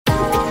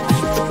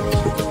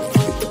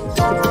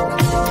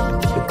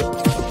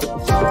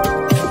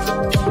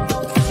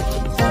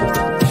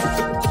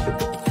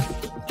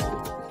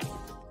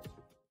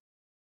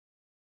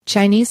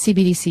Chinese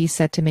CBDC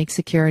set to make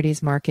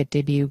securities market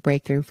debut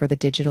breakthrough for the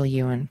digital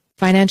yuan.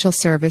 Financial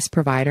service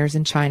providers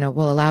in China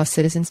will allow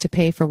citizens to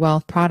pay for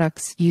wealth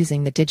products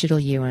using the digital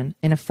yuan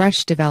in a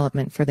fresh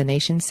development for the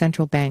nation's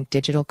central bank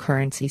digital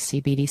currency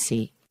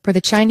CBDC. Per the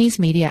Chinese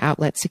media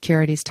outlet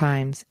Securities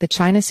Times, the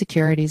China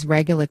Securities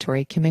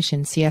Regulatory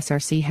Commission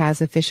CSRC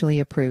has officially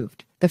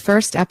approved the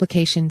first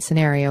application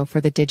scenario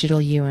for the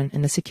digital yuan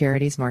in the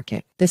securities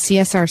market. The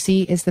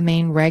CSRC is the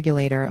main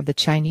regulator of the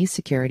Chinese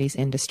securities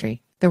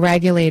industry. The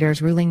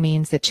regulator's ruling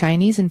means that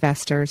Chinese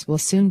investors will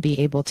soon be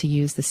able to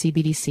use the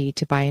CBDC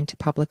to buy into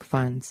public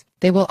funds.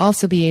 They will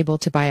also be able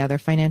to buy other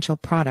financial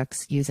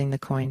products using the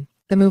coin.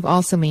 The move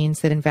also means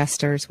that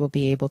investors will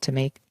be able to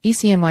make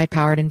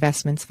e-CNY-powered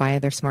investments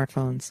via their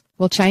smartphones.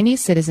 Will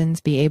Chinese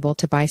citizens be able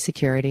to buy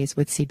securities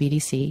with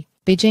CBDC?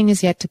 Beijing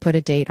is yet to put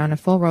a date on a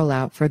full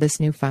rollout for this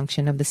new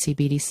function of the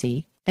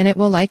CBDC, and it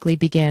will likely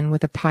begin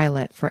with a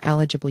pilot for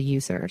eligible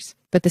users.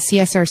 But the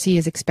CSRC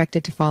is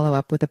expected to follow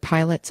up with a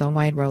pilot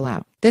zone-wide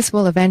rollout. This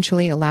will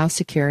eventually allow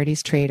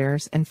securities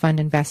traders and fund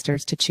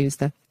investors to choose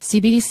the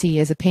CBDC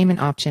as a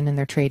payment option in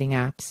their trading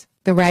apps.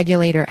 The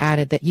regulator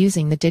added that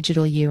using the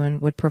digital yuan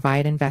would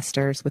provide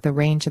investors with a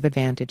range of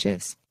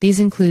advantages.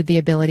 These include the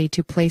ability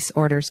to place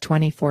orders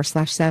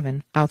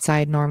 24/7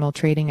 outside normal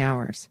trading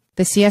hours.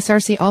 The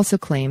CSRC also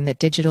claimed that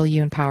digital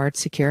yuan-powered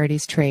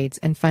securities trades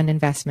and fund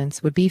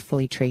investments would be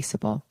fully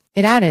traceable.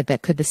 It added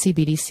that the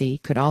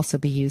CBDC could also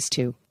be used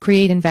to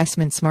create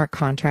investment smart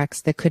contracts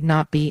that could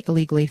not be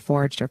illegally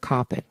forged or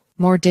copied.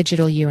 More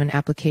digital yuan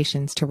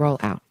applications to roll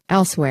out.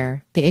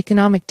 Elsewhere, the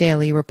Economic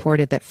Daily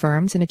reported that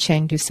firms in a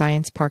Chengdu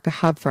Science Park, a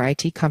hub for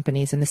IT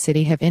companies in the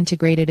city, have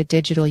integrated a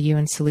digital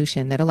yuan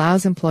solution that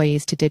allows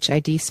employees to ditch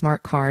ID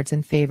smart cards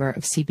in favor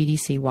of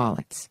CBDC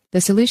wallets. The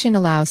solution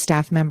allows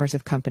staff members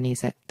of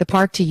companies at the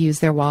park to use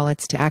their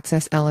wallets to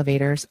access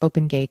elevators,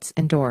 open gates,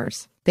 and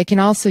doors. They can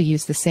also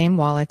use the same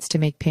wallets to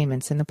make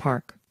payments in the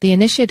park. The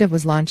initiative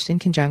was launched in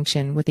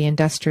conjunction with the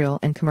Industrial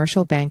and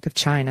Commercial Bank of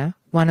China,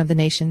 one of the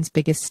nation's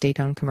biggest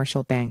state-owned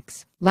commercial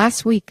banks.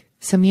 Last week,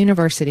 some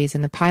universities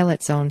in the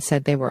pilot zone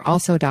said they were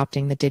also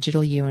adopting the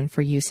digital yuan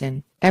for use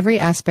in every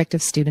aspect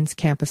of students'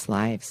 campus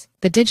lives.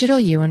 The digital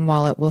yuan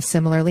wallet will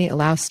similarly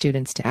allow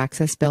students to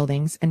access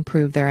buildings and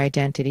prove their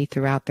identity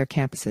throughout their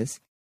campuses.